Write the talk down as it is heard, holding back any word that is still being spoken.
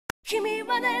君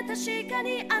はね確か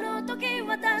にあの時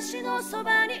私のそ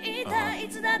ばにいたい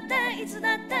つだっていつ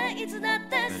だっていつだっ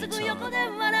てすぐ横で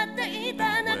笑ってい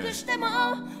たなくしても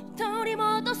取り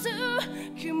戻す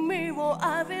君を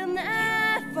I will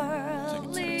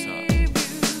never leave you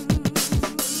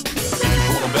If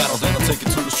you wanna battle then I'll take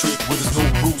it to the street where there's no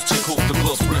rules take off the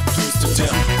gloves rip twist it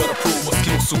down gotta prove my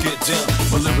skills so get down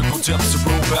my lyrical depths are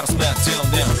roll battle smack down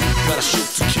now gotta shoot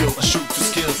to kill and shoot to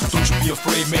skill don't you be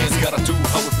afraid man's gotta do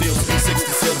how it feels 60,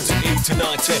 70, 80,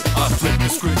 9, 10 I flip the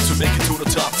script to make it to the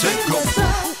top 10 go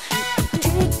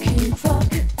Kicking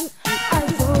rock I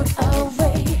walk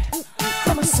away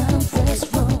from a sunless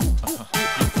room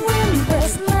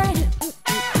windless night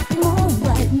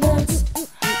moonlight nights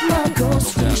my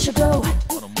ghost we should go to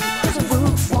the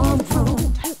roof from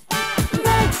room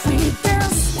night free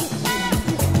dance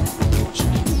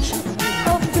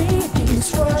a reading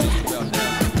swirl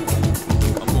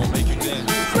I'm gonna make you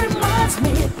dance reminds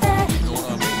me that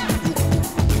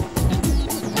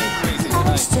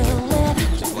I still live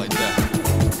just like that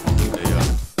yeah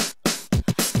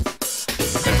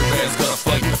every man's gotta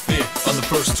fight the fear on the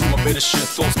first two I made a shit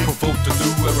thoughts provoked a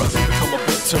new era become a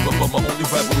bit terror but my only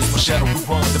rival is my shadow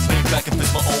rewind the pain back if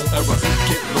it's my own era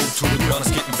get low to the ground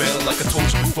it's getting better like I told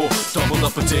you before double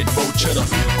up a dead road cheddar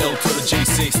L to the J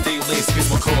say stay lace cause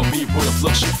my call me with a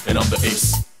flush and I'm the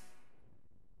ace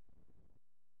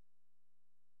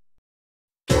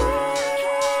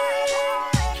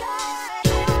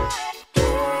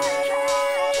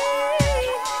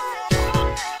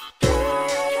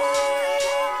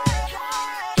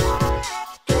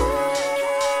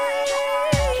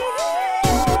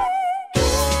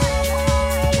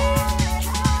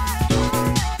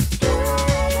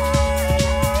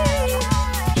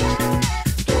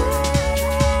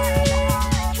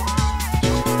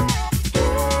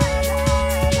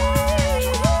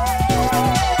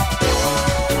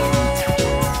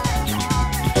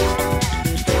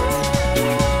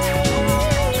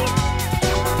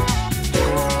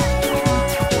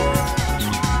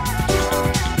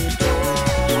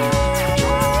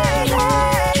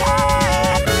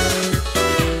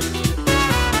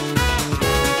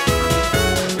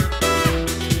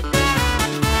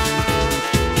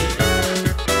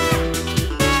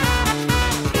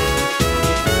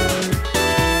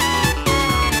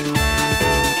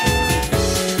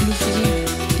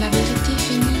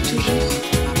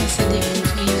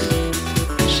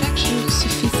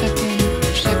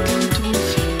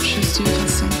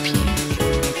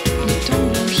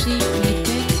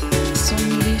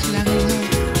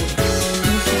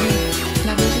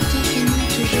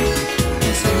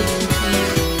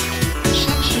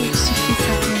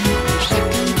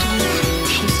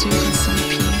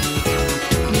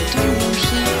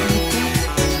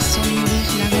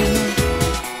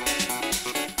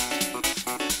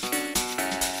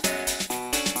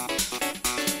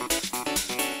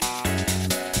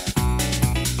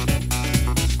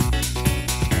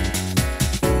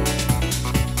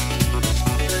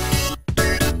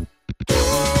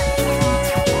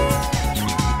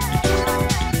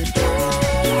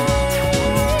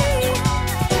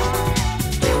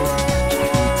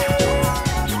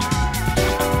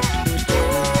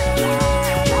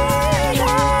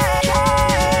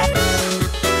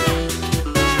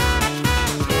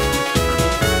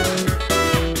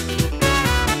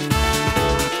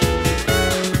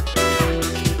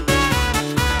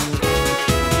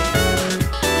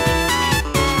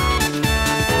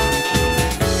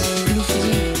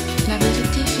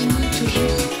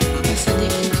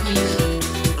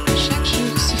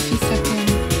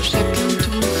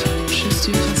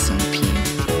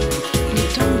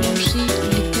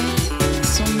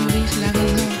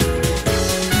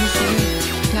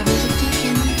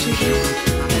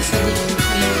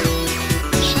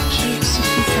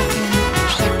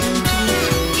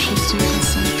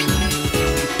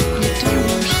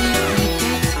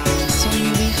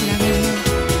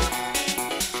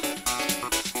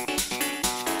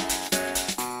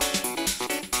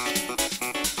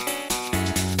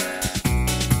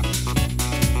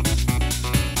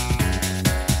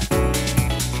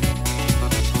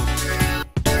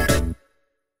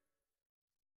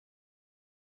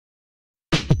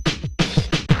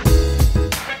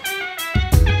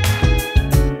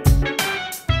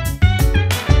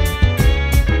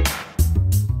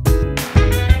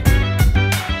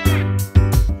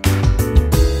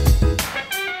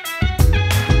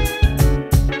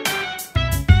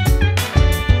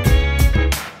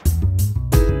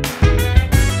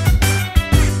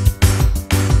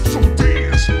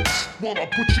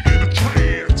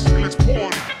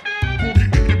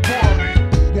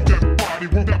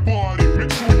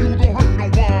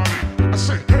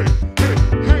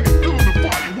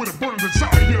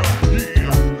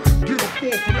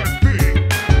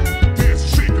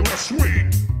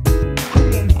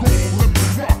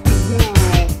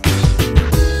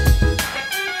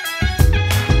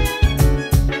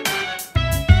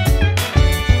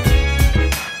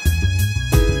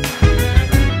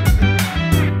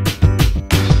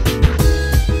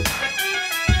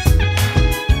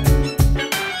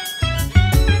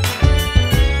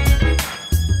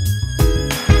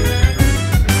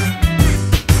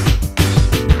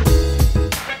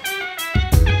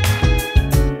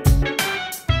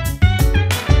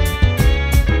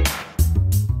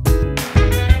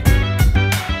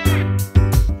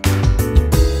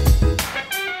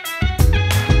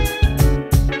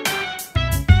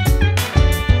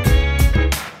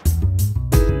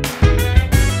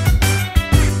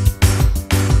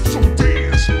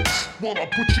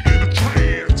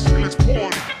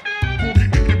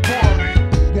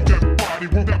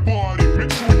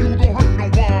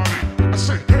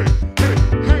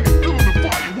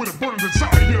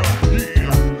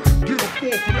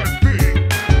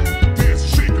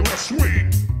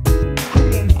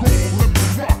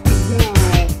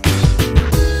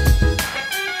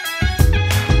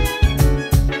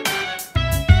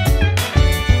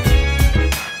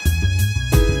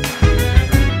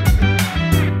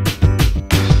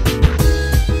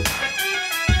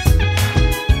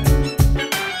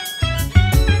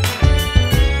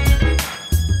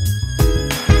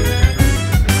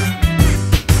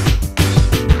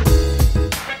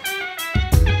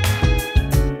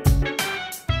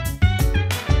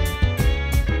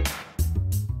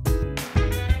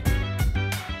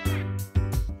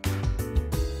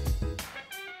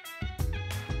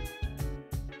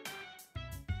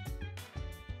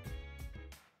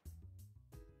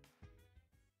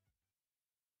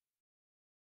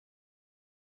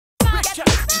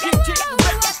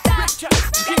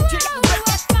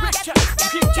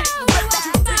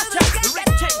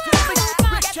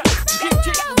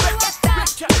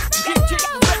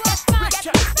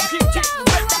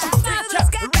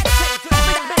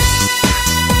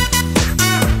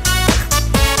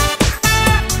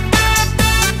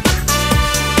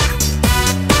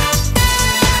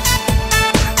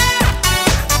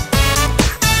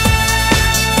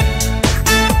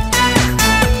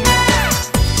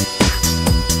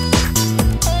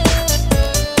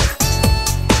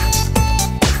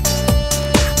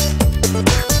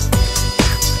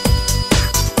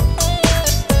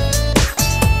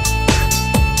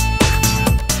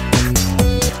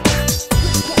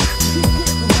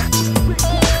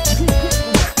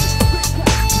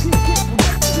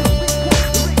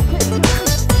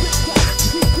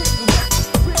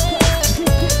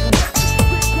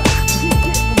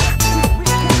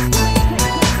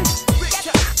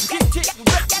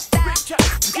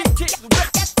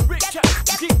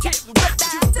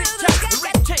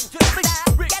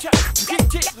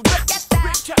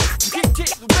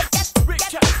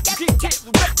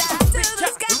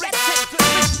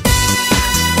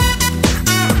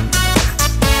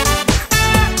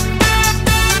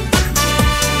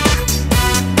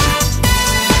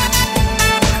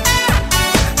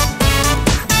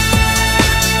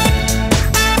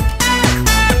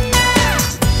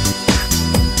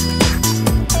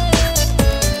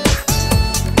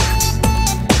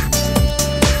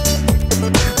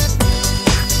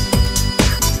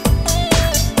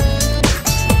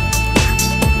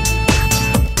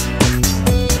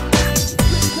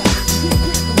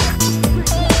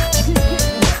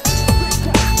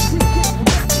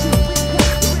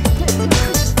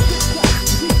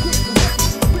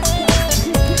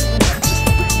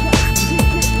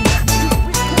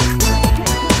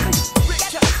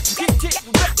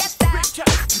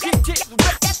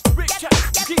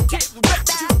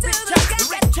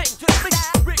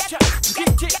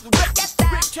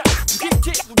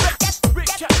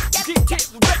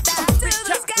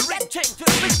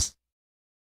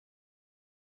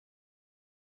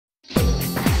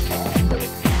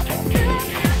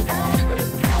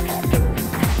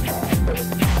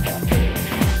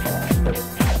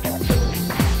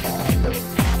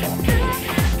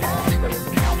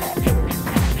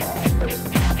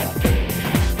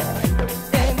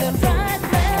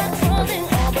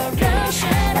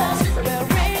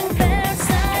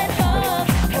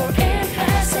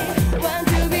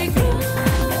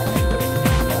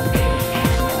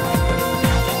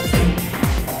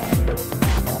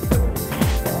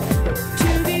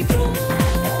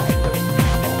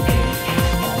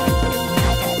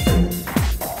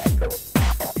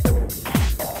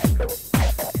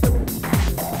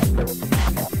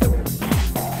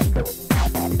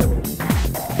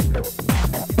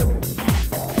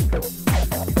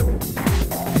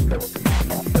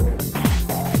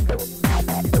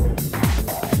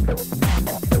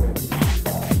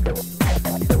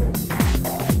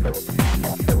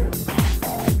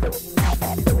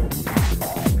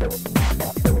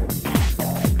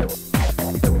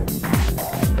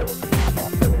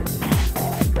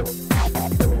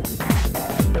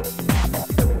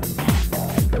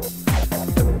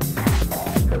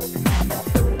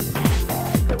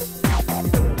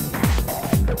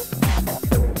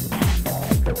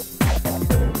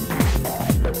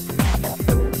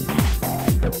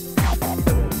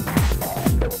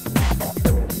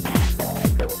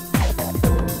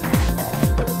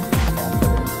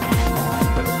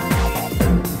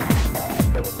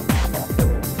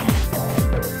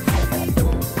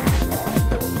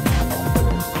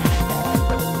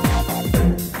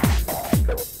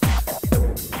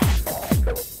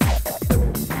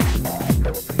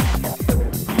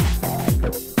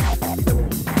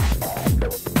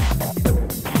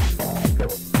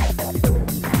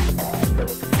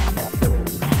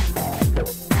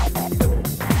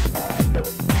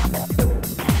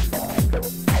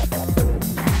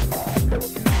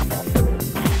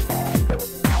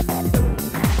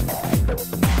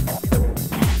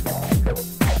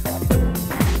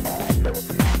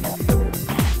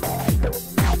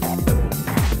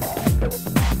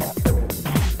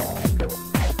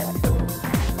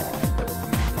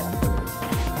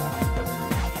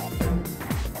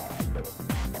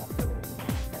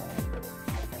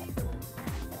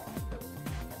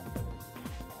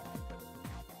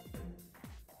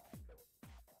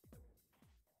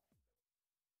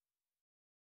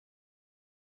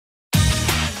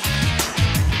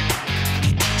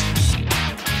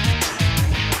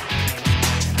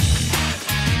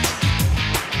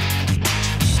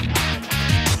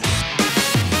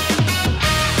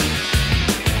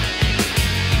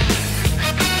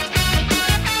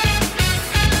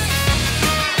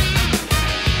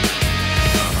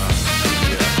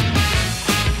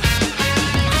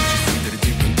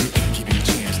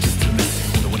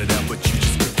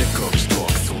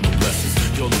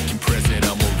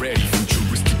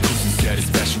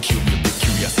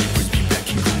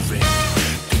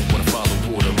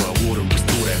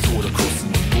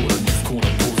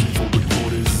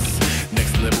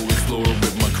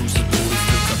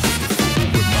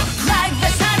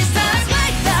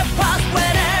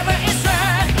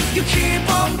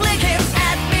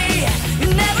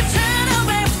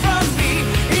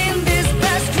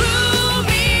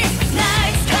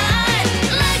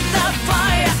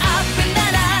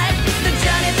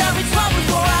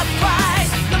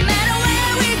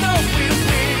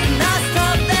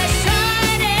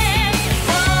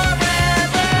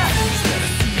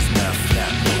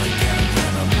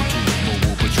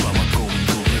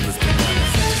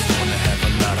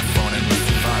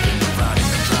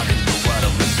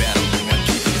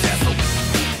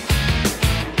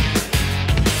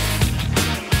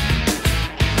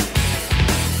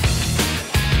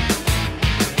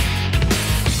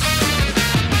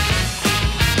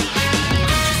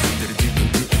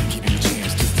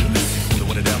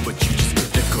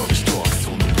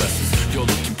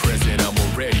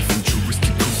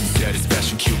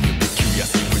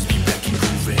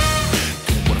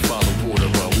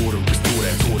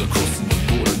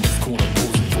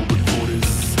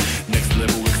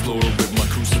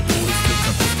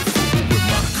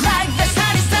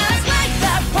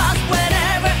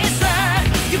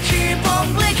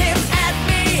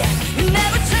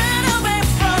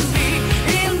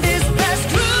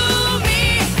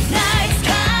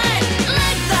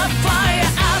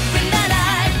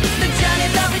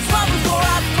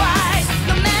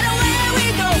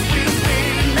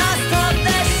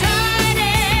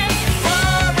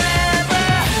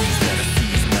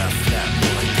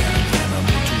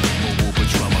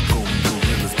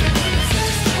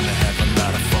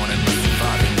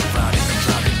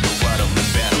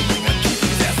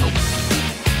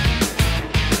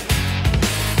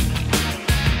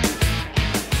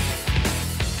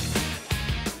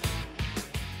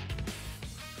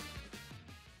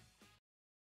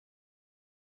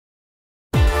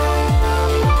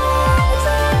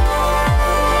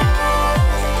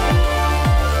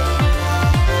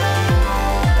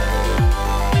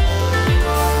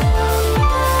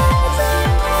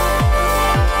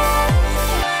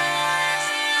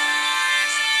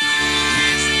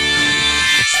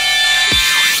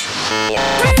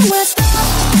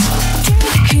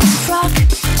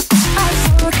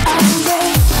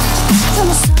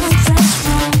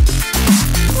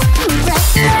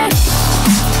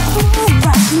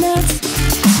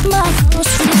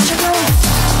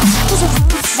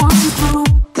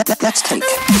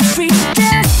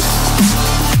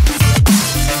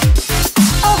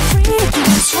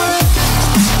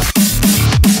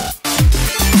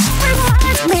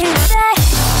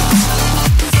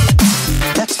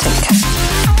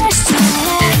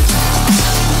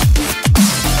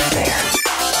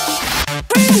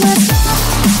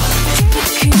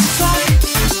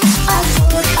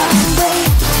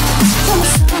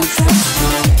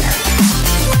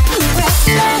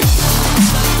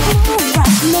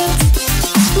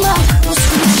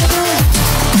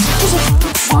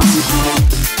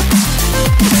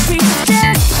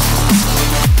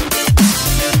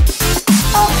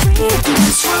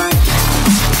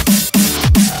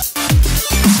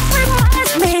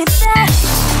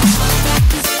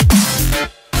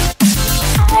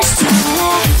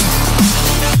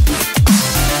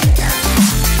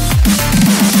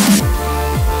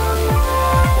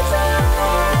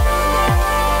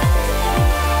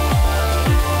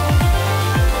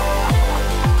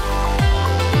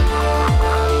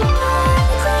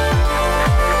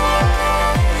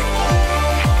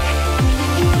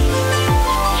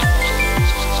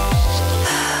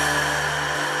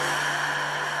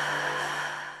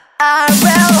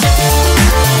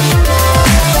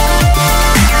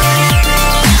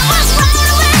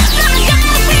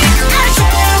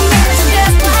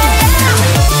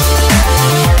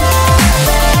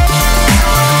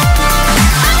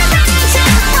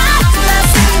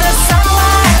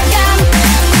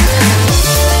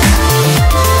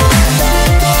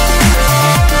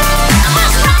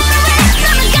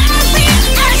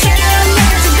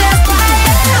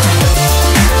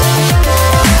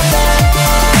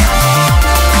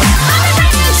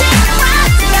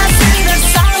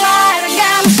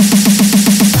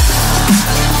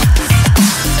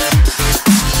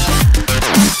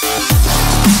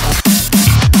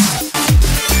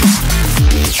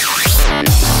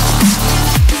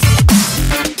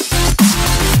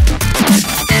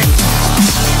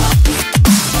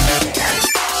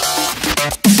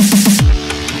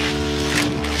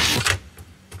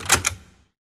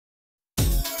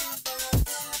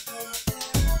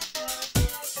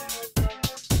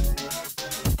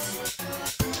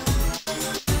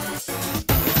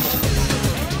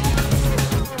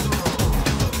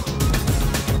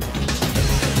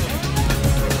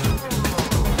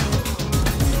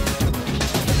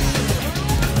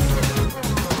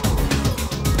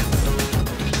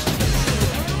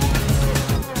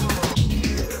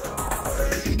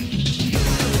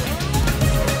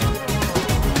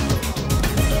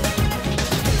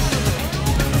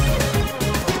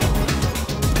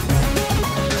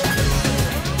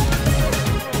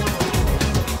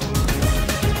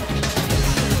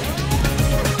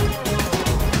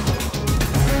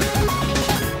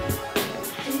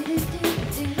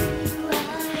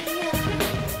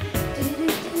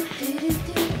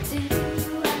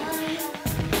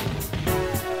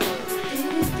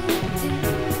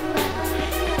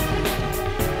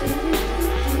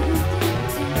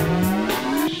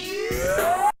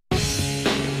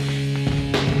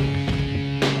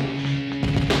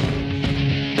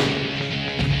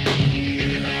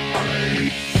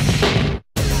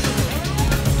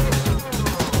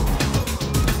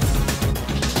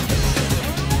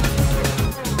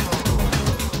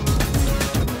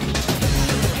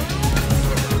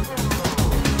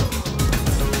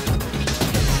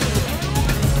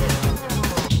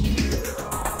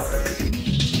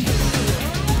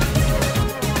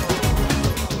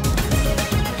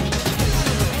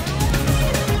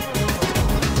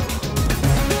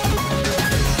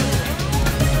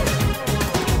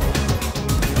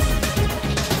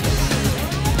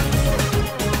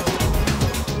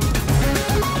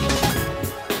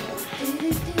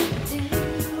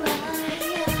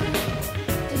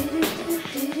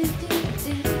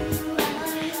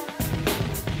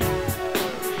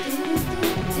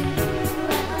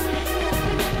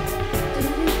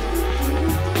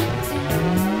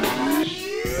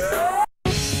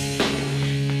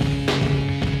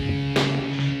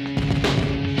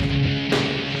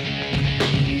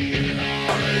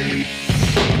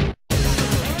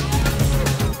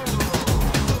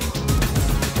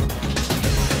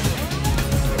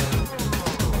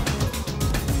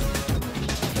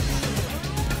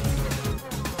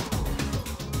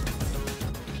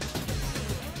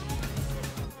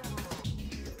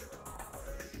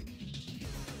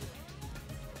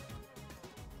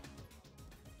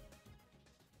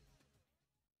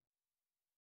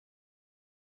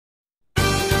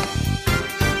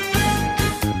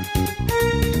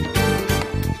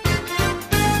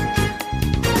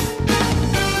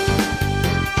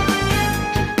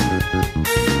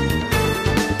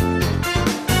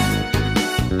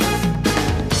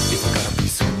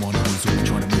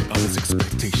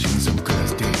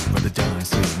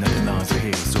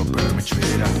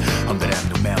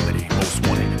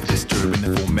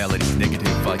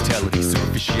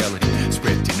superficiality.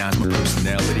 Spread denies my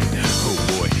personality. Oh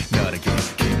boy, not again.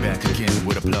 Came back again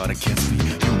with a plot against me.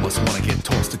 You must wanna get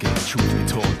tossed again. Truth be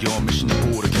told, your mission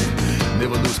aboard again.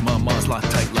 Never lose my mind's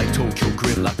locked tight like Tokyo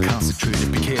grid, like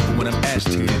concentrated. Be careful when I'm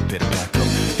agitated. Better back up,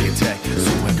 get attack,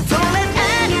 so I can. Don't let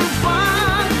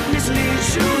anyone mislead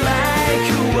you like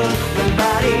you were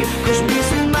nobody. Cause me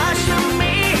so much to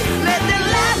me. Let them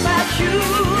laugh at you.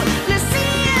 Let's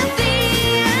see at the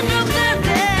end of the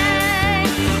day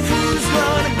who's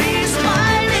gonna be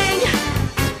smiling.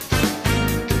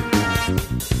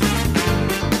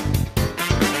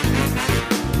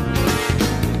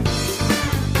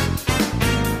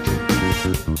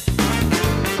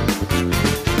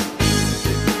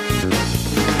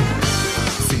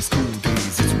 Since school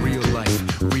days, it's real life.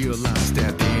 Realize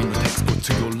that there ain't no textbook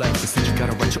to your life. Instead, you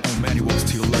gotta write your own manuals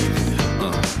to your life.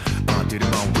 I did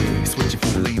it my way, switching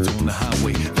 4 lanes on the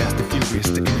highway. Fast and furious,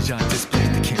 the image I display.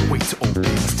 They can't wait to obey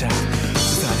my style.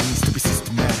 Society needs to be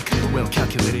systematic, well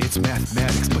calculated, it's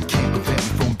mathematics. But can't prevent me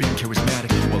from being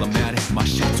charismatic. While I'm at it, my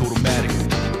shit's automatic.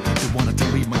 They wanna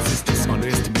delete my existence,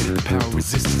 underestimated the power of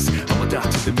resistance. I'm a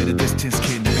doctor, the minute distance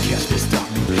can't never catch me, stop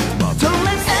me. Don't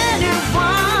let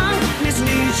anyone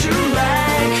mislead you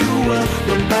like you were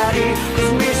nobody.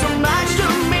 Cause me so much to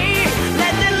me.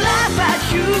 Let them laugh at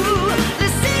you.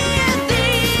 Let's see at the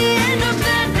end of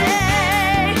the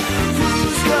day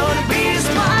who's gonna be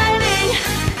smiling.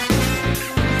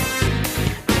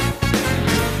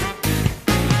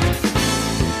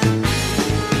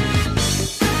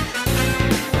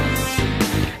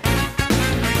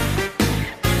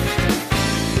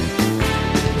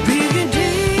 Being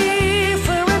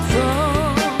different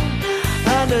from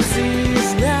others is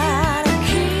not a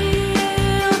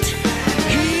guilt.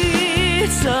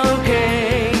 It's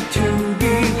okay to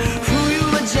be who you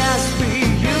are, just be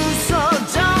you. So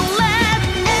don't let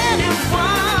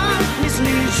anyone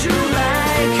mislead you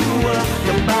like you were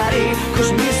nobody.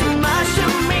 Cause me so much to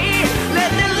me.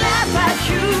 Let them laugh at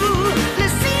you.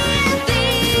 Let's see at the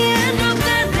end of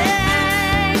the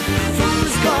day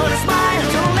who's gonna smile.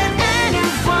 Don't let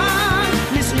anyone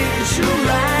mislead you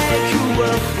like you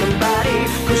were nobody.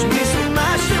 Cause me so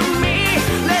much to me.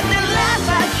 Let them laugh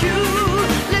at you.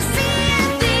 Let's see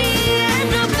at the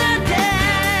end of the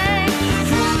day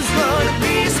who's gonna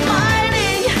be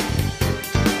smiling.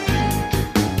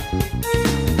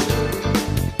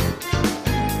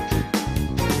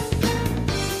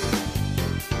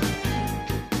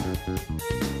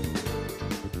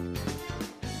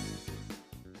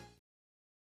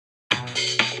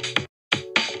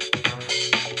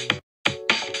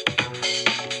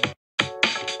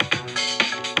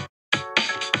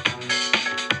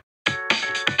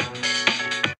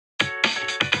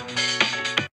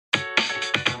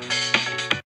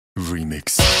 Remix.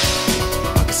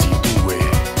 I can see you do it.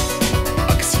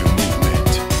 I can see your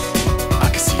movement. I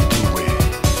can see you do it.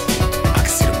 I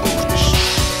can see the boldness.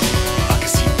 I can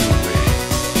see you do it.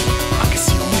 I can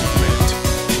see your movement.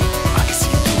 I can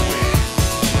see you do it.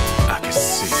 I can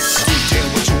see. Detail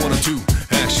what you wanna do.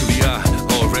 Actually, I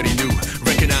already knew.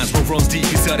 Recognize what runs deep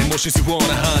inside emotions you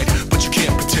wanna hide, but you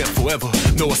can't pretend forever.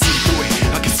 No, I see you through it.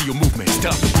 I can see your movement.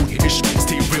 Stop the booty issue.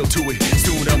 Stay real to it.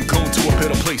 Soon I'm going to a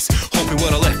better place. Hoping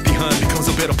what I left behind becomes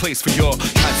a better place for y'all.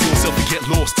 Hide to yourself and get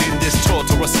lost in this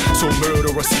torturous, so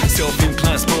murderous,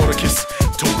 self-inclined Spartacus.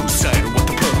 Don't lose sight of what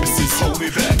the purpose is. Hold me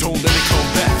back. Don't let it come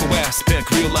back from where I spent.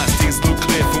 Realize things look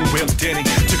clear from where I'm standing.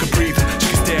 Took a breather,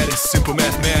 check your status. Simple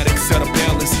mathematics, out of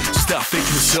balance. So stop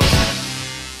faking yourself.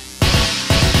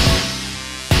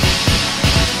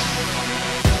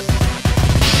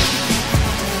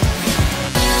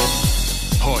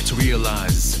 Hard to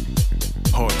realize,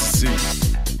 hard to see,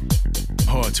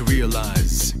 hard to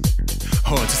realize,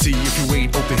 hard to see if you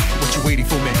ain't open. What you waiting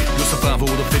for, man? Your survival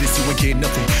of the fittest, you ain't getting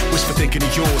nothing. Wish for thinking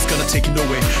of yours, gonna take you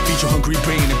nowhere. Feed your hungry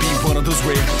brain and be one of those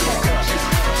rare.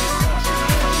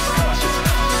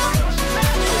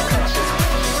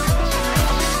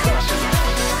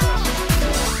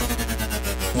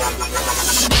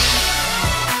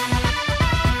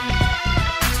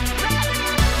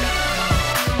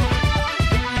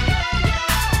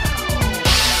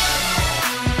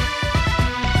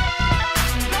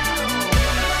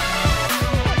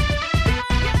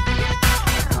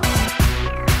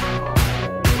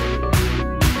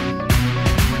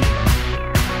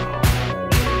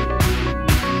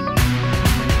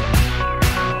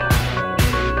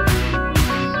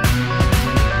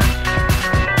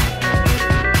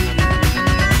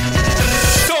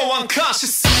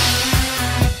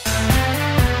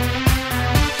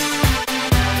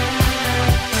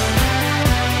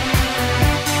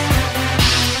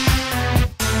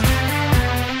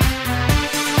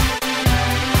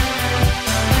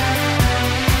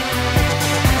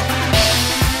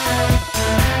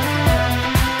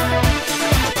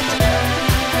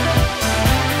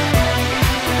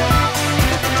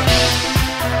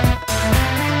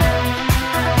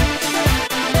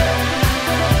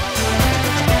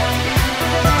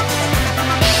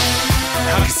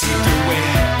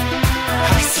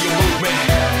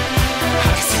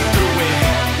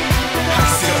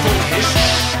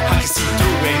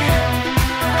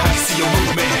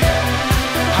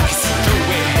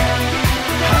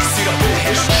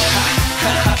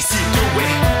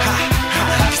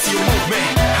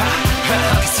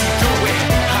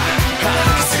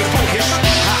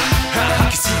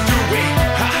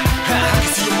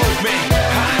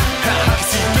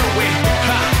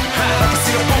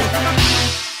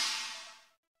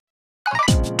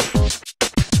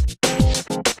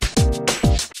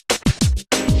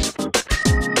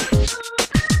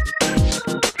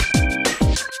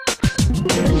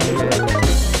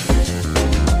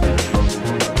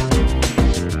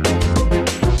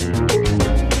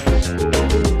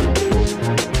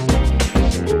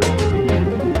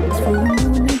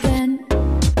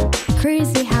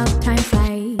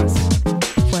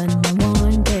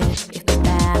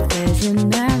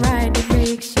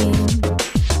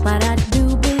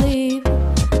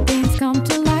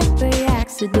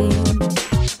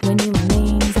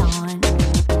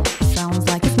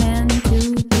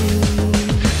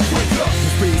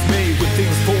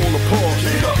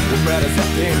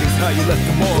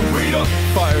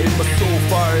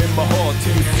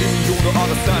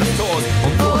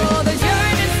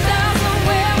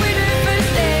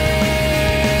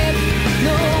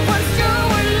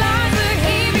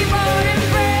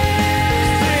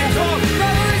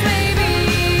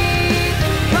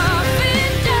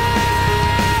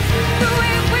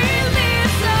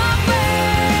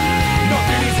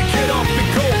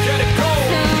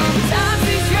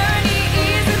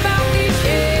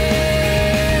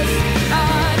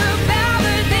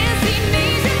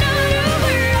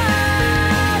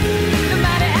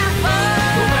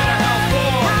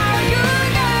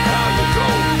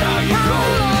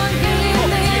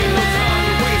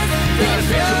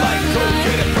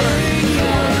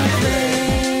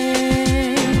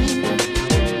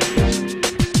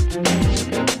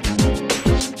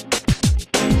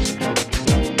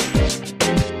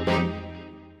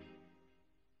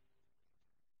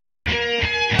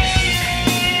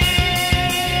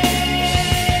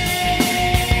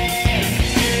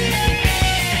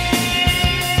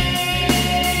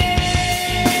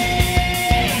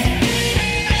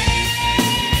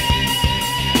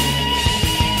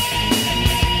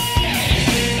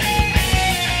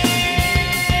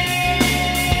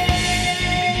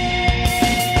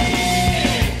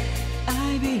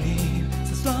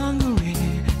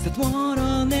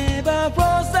 world never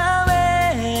flows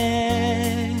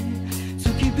away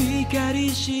月光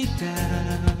した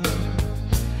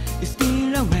It's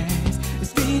still a ways It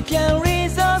still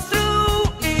carries us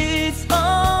through It's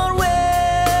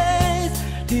always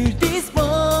Till this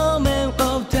moment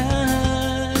of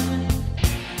time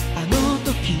あの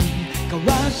時交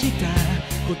わした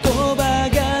言葉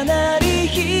が鳴り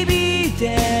響い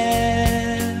て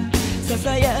さ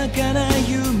さやかな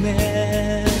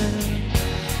夢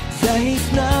There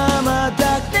is no more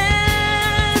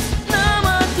darkness No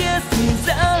more tears in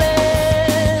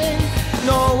silence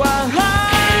No one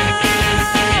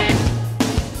home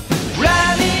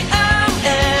Running out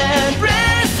and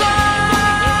breath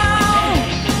on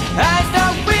I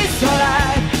stop with the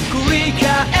light 繰り返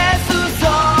す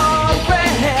so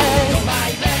brave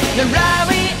The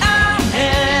running out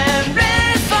and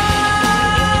breath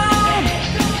on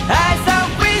I stop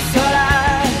with the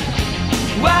light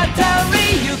渡り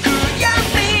ゆく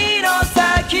闇の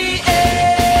先へ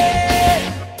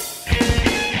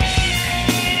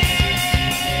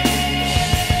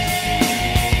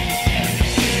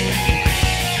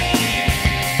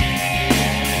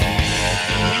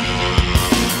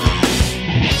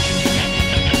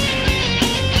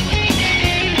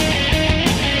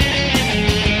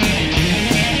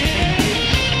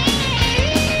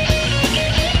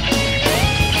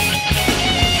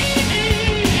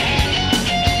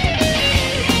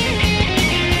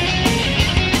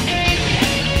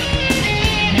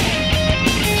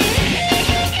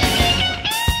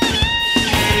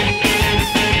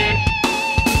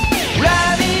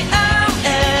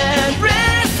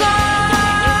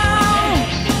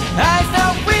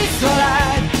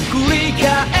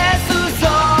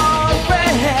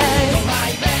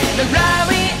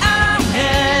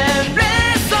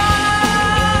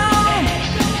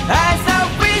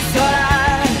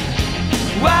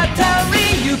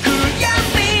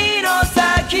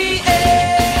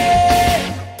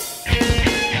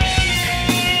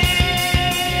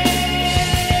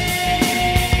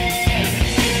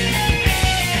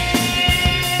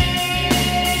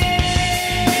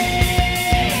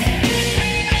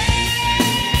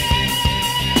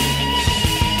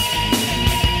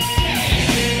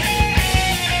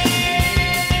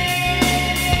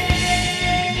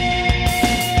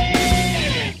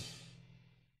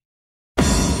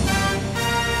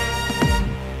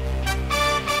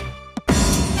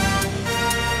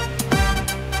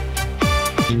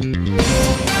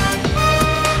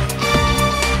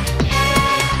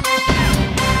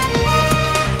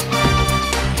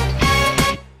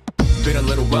Been a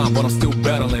little while, but I'm still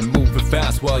battling. Moving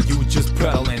fast while you just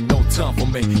prattling. No time for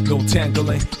me, no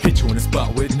tangling. Hit you in the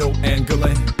spot with no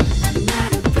angling. I'm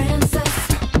not a princess.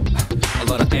 A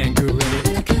lot of anger in it.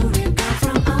 But I could have gone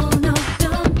from oh no,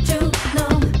 don't you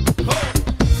know?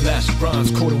 Flash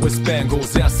rhymes, coded with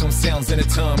spangles. Add some sounds in the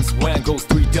times. Wangles,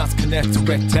 3 dots connect to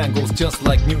rectangles. Just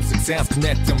like music, sounds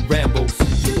connect them rambles.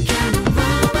 You cannot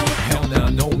run away Hell nah,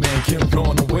 no man can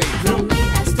run away. from me.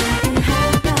 I stay in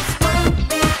hell, that's why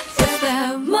it's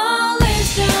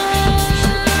demolition.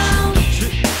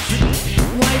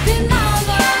 Wiping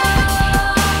over.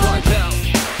 Wipe out.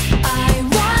 I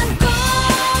want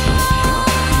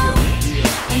gold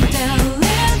until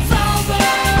it's over.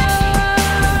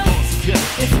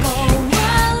 It's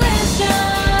coalition.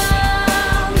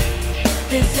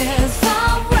 This is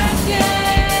our wreckage.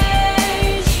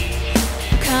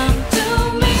 Come to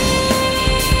me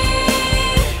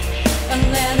and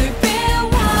let it be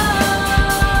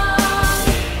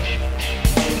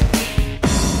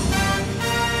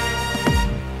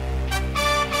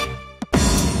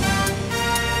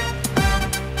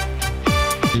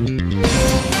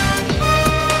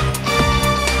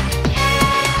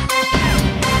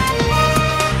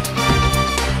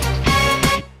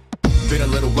Been a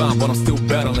little while, but I'm still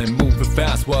battling. Moving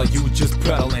fast while you just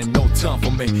prattling. No time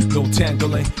for me, no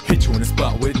tangling. Hit you in the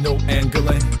spot with no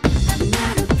angling. I'm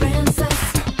not a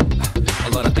princess. A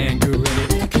lot of anger in it.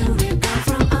 But I could have gone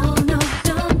from oh no,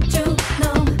 don't you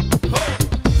know?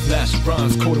 Flash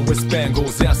rhymes, coded with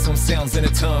spangles. Add some sounds in the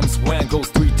times. Wangles,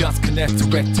 3 dots connect to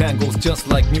rectangles. Just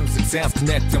like music, sounds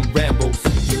connect them rambles.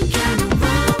 You cannot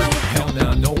run away Hell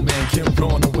nah, no man can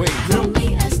run away. from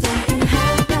me. I stay in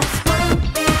hell, that's why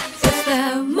it's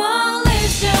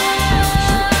demolition.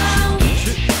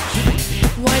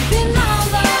 Wiping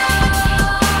over.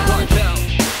 Wipe out.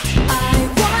 I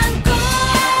want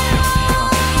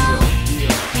gold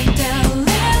until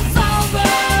it's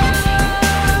over.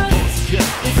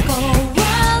 It's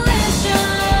coalition.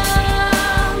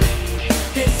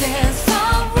 This is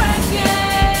our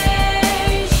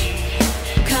wreckage.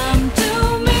 Come to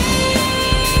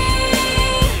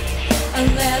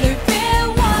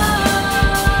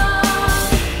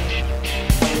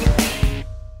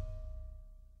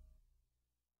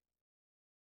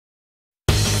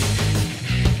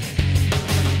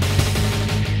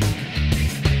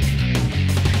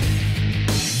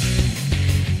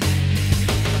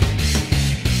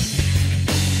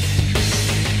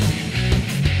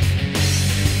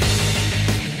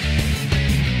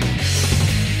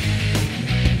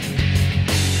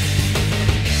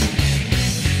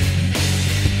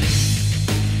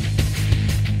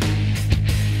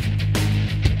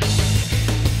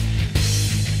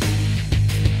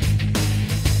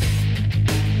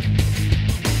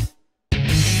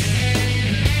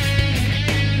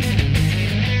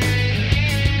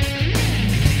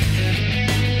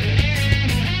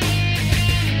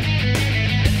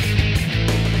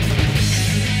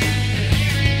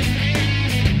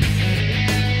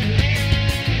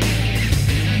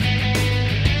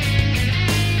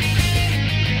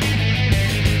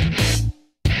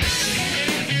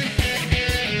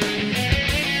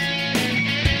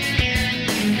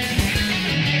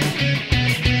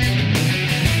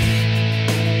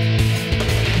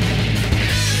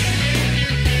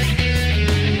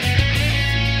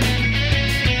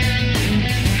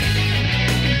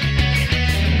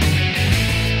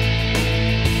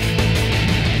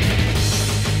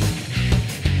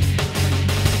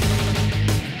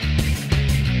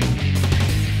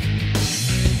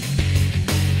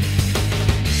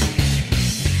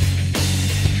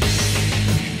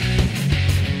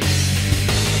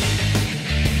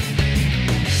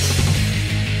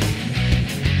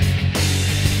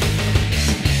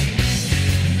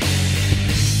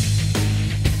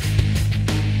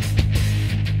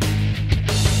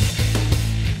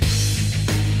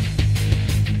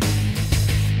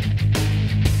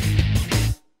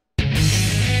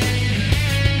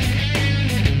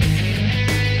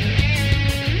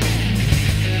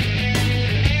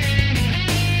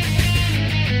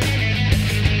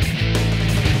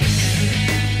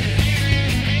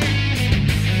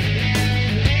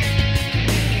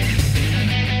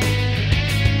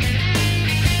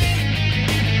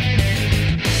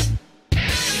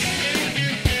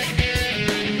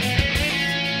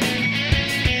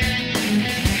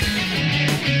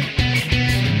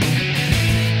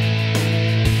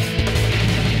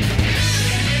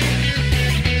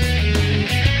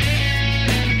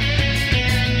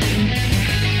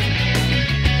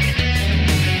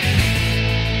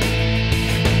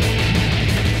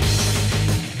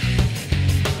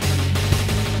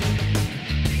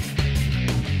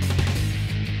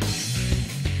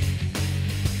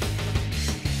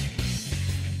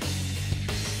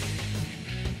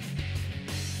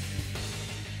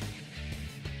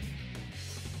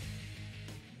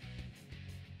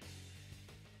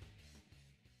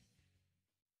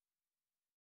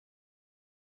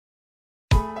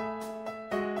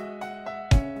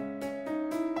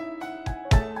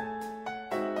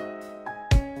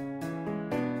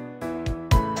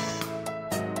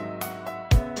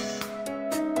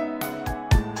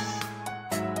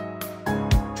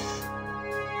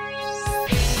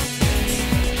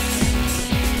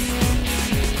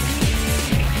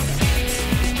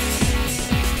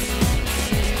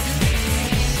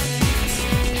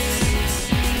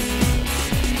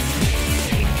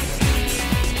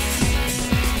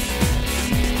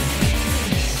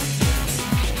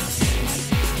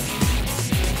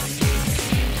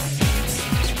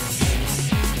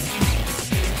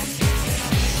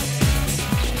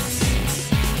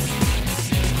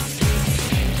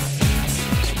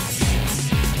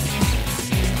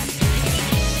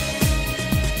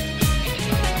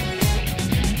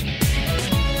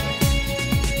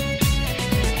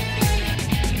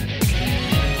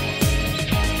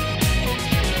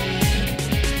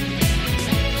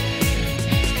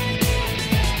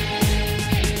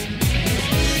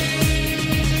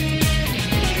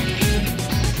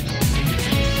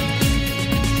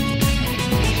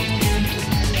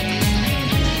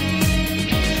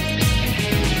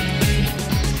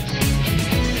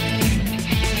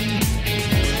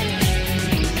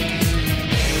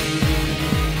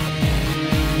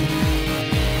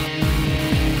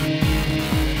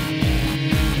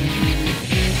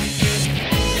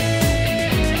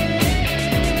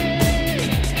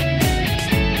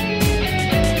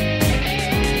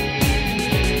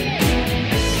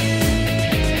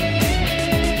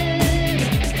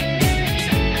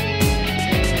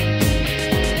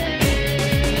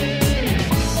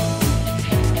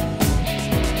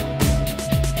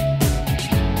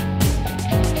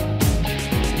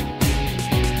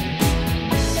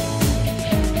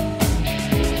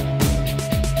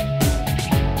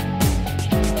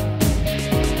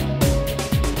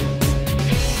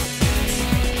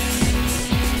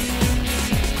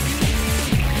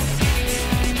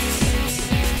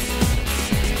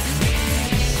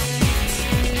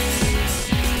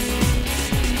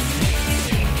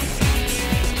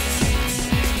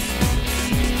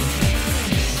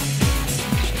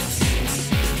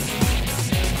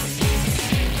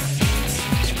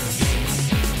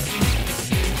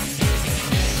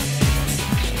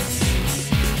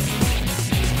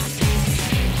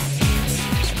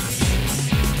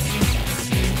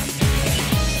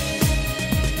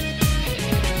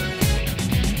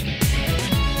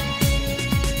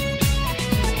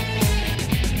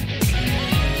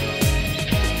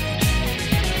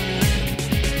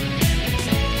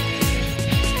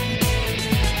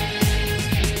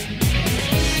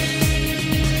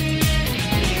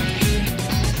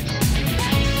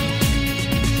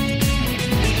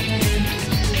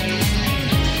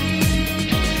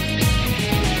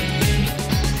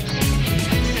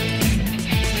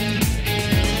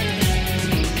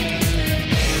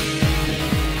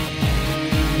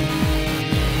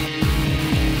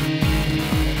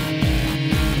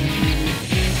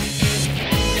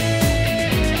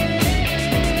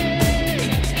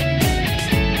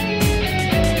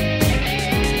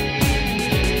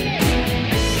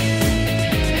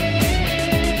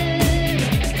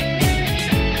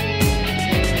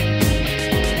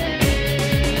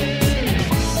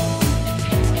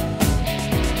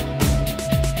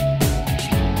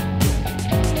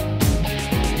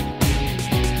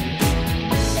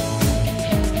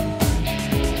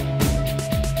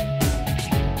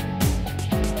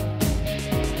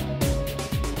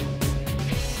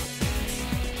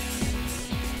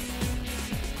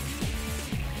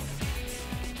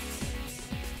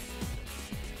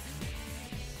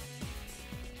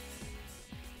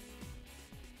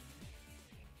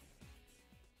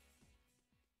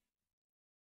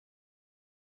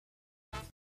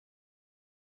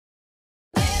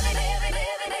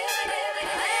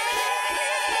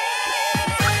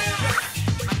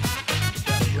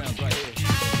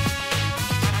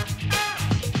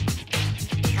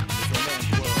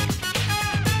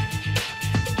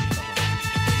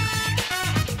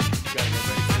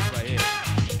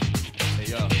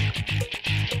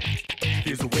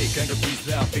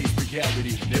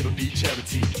reality, never be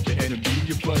charity. The enemy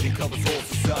you're fighting covers all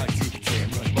society.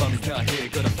 Damn right, mommy's not here,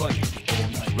 gotta fight all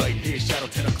night. Right here, shadow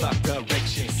 10 o'clock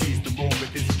direction. Seize the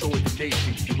moment, destroy the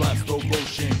nation. You rhyme slow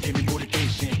motion, give me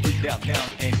motivation. Breathe out now,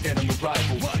 and then I'm a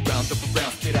rival. Round up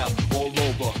around, spit out all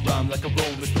over. Rhyme like a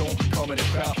rolling stone, come in the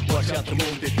crowd. Watch out the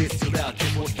moon, they diss you loud.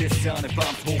 This was this sound, and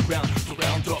bombs whole ground. So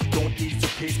round up, don't ease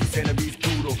your pace, cause enemies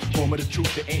brutal. Form of the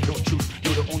truth, there ain't no truth.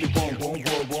 You're the only one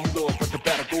world, one love. But the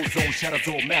battle goes on, shadows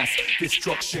all mass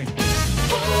destruction.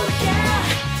 Oh yeah,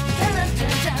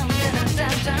 da-da-da-down,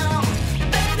 da-da-da-down.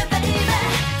 Baby, baby,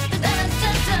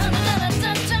 da-da-da-down,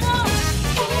 da-da-da-down.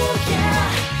 Oh yeah,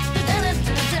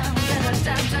 da-da-da-down,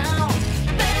 da-da-da-down.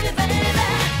 Baby, baby,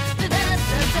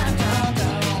 da-da-da-down.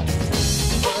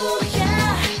 Oh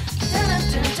yeah,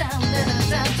 da-da-da-down,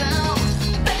 da-da-da-down.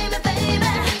 Baby,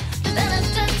 baby,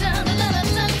 da-da-da-down,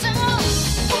 da-da-da-down.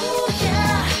 Oh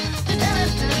yeah,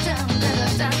 da-da-da-down,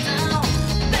 da-da-da-down.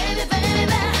 Baby, baby,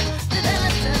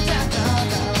 da-da-da-down.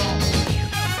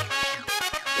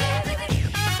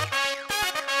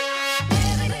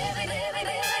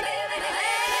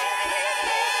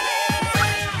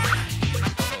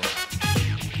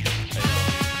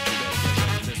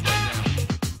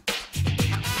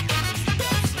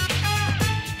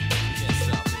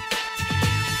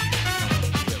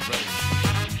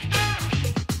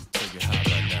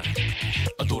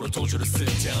 I thought I told you to sit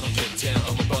down or get down.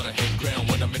 I'm about to hit ground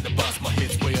when I'm in the box. My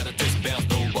head's way out of this bounds.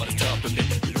 Nobody's stopping me.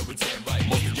 You know it's damn right.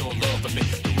 Most of you are loving me.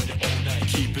 Doing it all night.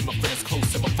 Keeping my friends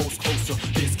close and my foes closer.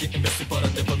 This getting messy, but I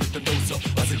never let the nose up.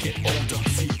 As I get older,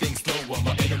 see things slower.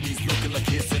 My enemies looking like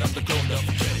kids and I'm the grown up.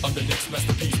 I'm the next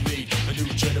masterpiece made. A new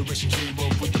generation came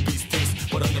up with the beast taste.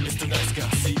 But I'm the Mr. Nice Guy.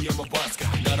 See, I'm a wise guy.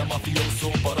 Not a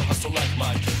mafioso, but a hustle like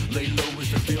mine. Lay low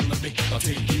if you're feeling me. I'll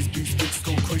take these beats,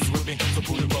 go crazy with me. So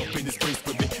put it up in this place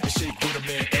with me. And shake with a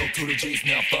man, L to the G's,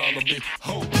 now follow me.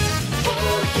 Ho!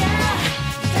 Oh yeah,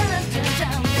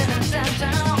 da-da-da-down,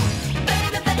 da-da-da-down.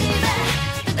 Baby, baby,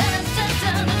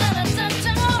 da-da-da-down,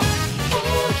 da-da-da-down.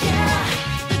 Oh yeah,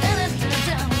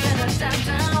 da-da-da-down,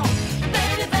 da-da-da-down.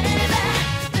 Baby, baby,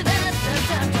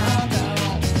 da-da-da-down.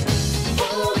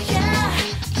 Oh yeah,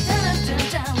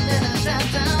 da-da-da-down,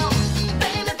 da-da-da-down.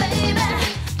 Baby, baby,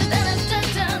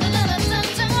 da-da-da-down,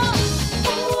 da-da-da-down.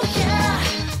 Oh yeah,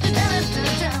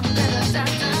 da-da-da-down,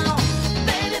 da-da-da-down.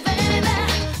 Baby, baby,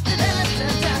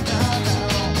 da-da-da-down.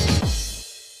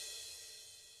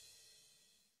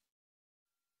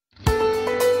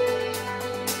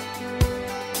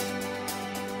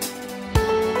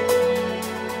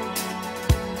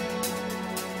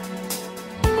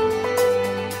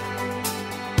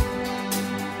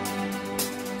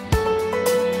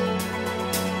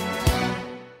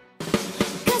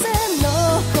風の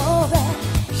声、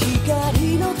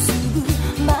光の粒、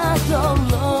まど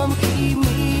ろむ君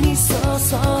に注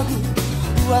ぐ。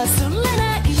忘れな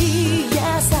い優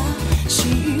し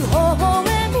い微笑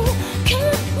み、悲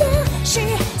し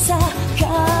さ隠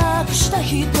した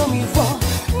瞳を願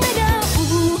う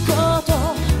こと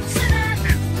辛く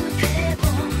ても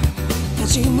立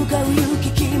ち向かう勇気、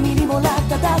君にもらっ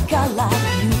ただから行く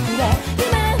ね、夢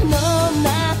の中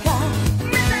目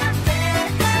覚め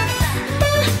たらま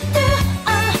た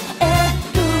会え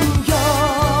るよ。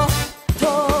遠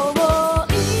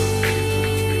い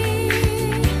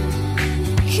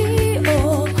記憶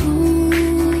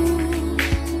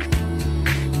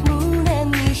胸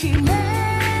に秘め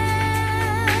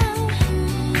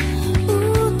歌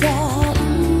う。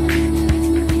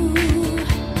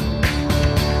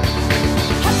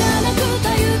儚くた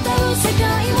ゆたう世界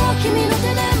を君の手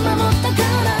で守ったか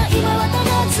ら、今はただ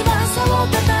翼を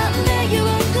畳んでゆっ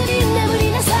くり眠り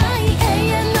なさい。永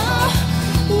遠の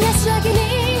安らぎに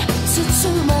包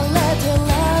まれて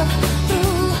Love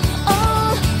through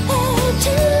all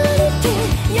eternity。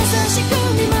 優しく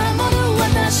見守る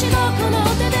私のこの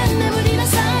手で眠りな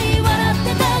さい。笑っ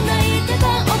てた泣いてた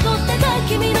怒ってた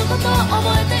君のこと覚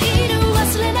えている、忘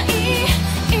れない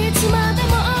いつまで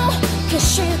も決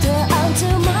して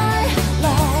Until my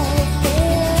life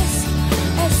is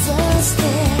exhausted。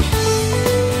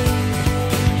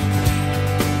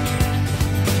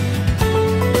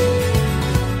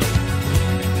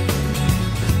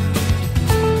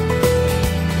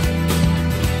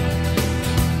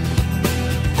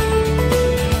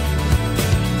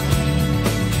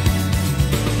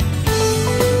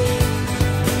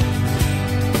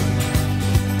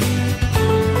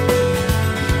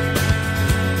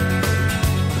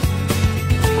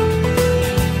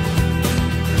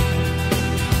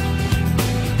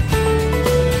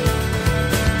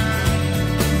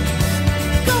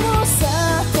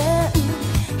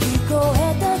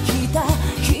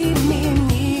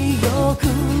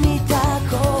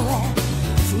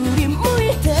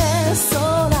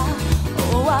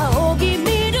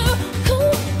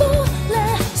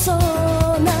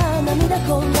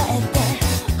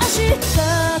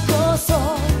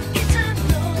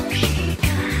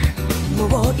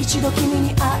もう一度君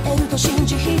に会えると信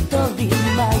じ一人迷い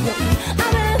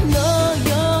雨の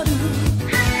夜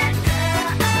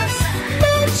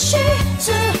待ち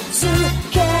続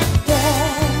けて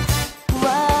忘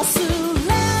れ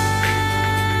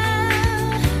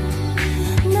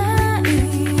ない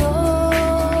よ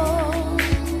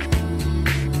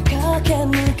駆け抜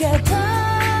けた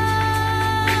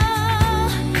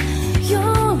夜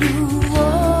を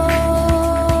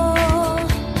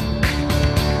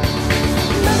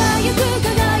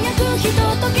輝くひと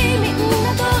ときみんな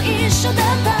と一緒だ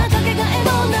ったかけがえの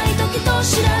ない時と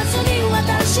知らずに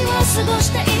私は過ご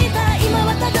していた今は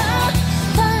ただ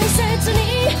大切に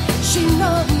忍ぶ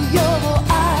よ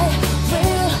I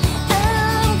will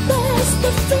embrace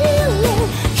the feeling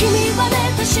君はね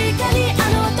確かにあ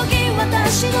の時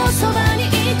私のそばにい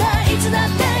たいつだっ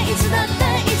ていつだって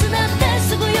いつだって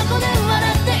すぐ横で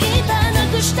笑っていたな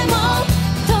くしても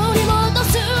取り戻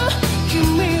す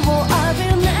君を I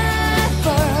will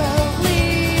never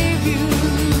leave you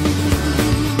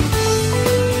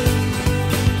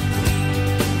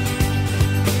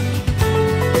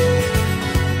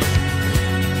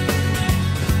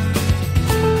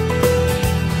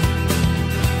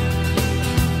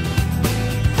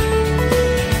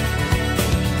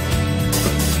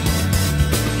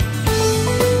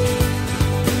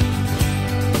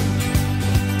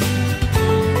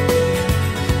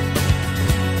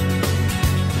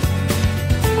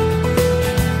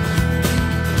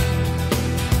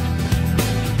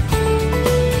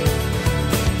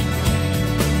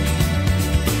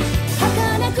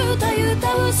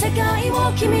世界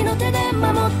を君の手で守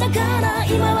ったから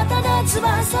今はただ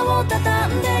翼を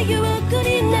畳んでゆっく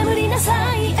り眠りな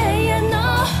さい永遠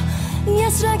の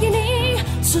安らぎに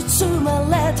包ま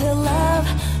れて Love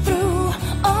through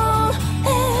all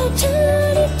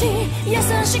eternity 優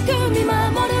しく見守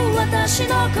る私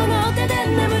のこの手で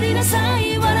眠りなさ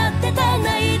い笑ってた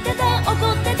泣いてた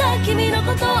怒ってた君の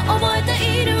こと覚えて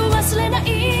いる忘れな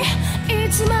いい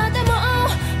つまでも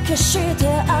決して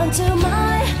Until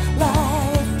my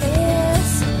life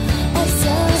is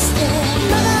exhausted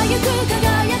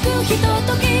輝くひと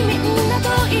ときみんなと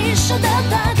一緒だっ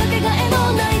たかけがえ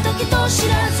のない時と知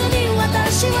らずに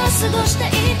私は過ごしてい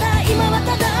た今は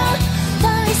ただ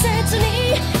大切に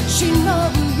忍ぶ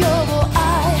よ I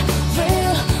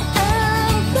will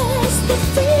embrace the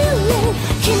feeling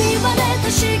君はね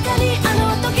確かにあ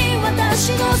の時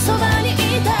私のそばにい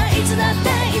たいつだって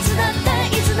いつだって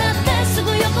いつだってすぐ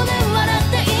横で笑っ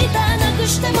ていたなく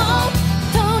しても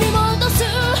取り戻す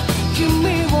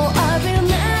君を I will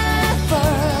never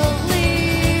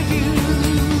leave you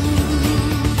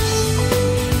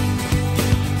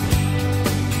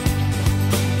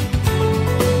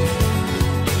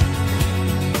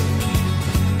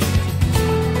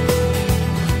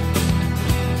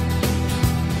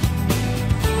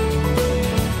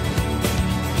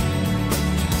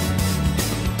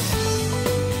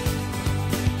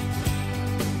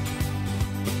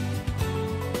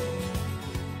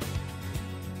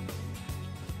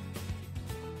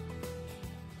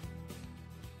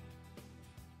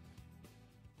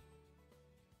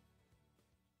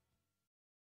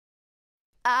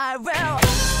I will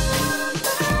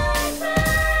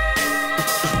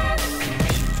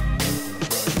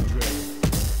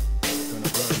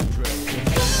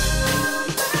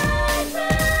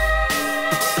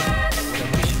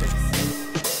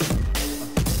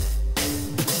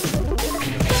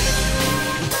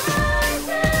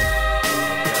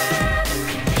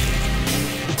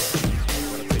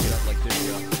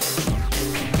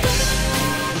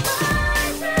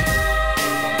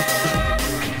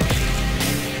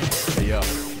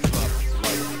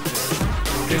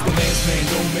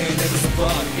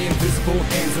invisible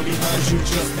hands are behind you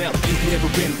just now. If you ever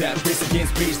been that race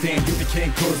against rage, then you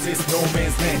became cause it's no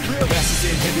man's land. Masters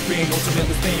in heavy rain,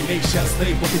 ultimately slain. They shall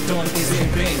slay, what they've done is in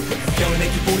vain. Counting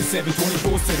AK-47,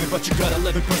 24/7, but you got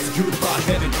 11 persecuted by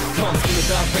heaven. Comes with a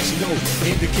direction, no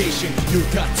indication. You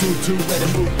got to let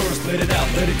it move first, let it out,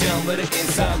 let it down, let it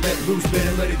inside, let loose,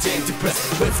 let it in, depress.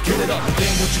 Let's get it up.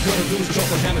 Then what you gonna do is drop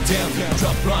the hammer down.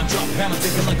 Drop, run, drop, hammer,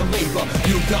 take it like a labor.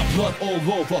 You got blood all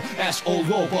over, ash all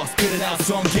over. Spit it out,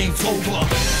 some game's over.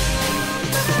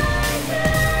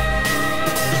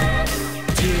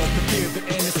 Tear up the fear, the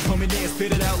end is coming in.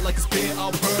 Spit it out like a spear,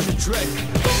 I'll burn the dread.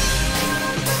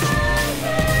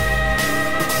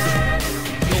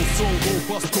 No soul,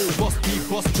 robust, go bust, be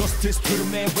bust. Justice to the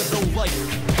man with no life.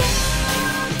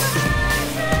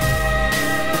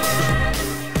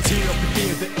 Tear up the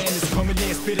fear, the end is coming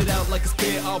in. Spit it out like a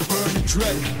spear, I'll burn the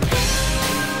dread.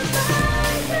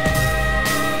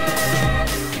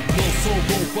 soul,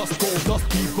 robust, gold dust,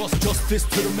 be bust, justice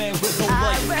to the man with no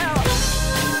light.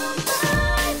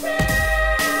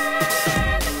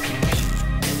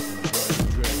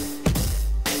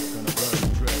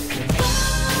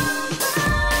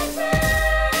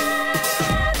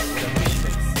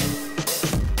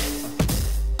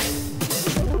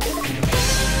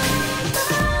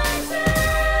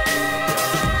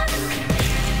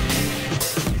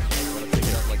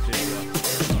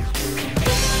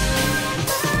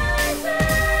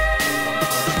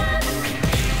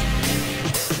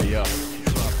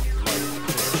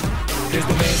 There's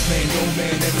the man's man, no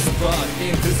man ever survived.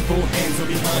 Invisible hands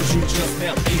are behind you just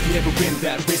now. If you ever win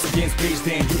that race against rage,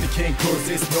 then you can't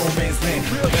cause it's no man's land.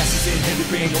 Masters in heavy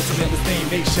rain, ultimate name.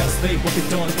 Make shots slave, what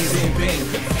they've done is in vain.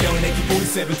 Yelling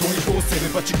 1847,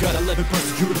 24/7, but you got 11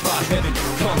 persecuted by heaven.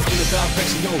 Comes with a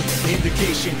direction, no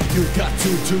indication. You got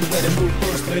to let it move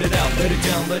first, let it out, let it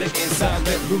down, let it inside,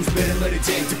 let loose, let it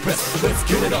in, depress. Let's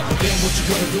get it up. Then what you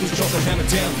gonna do is drop the hammer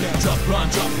down. Drop rhyme,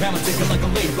 drop hammer, take it like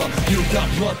a labor. You got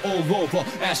blood all over,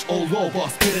 ash all over,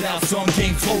 spit it out, some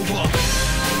game's over.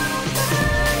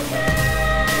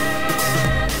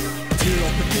 Tear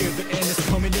off the fear, the end is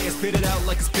coming in, spit it out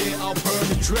like a spear, I'll burn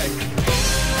the dread.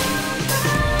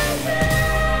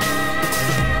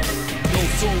 No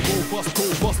soul, robust, go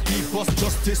bust, be bust,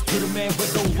 justice to the man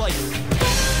with no light.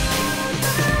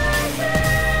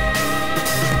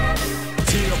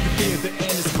 Tear off the fear, the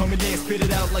end is coming in, spit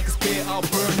it out like a spear, I'll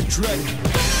burn the dread.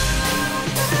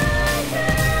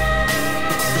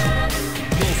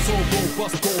 Soul,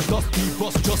 robust, gold dust, be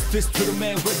bust, justice to the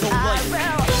man with no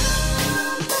light.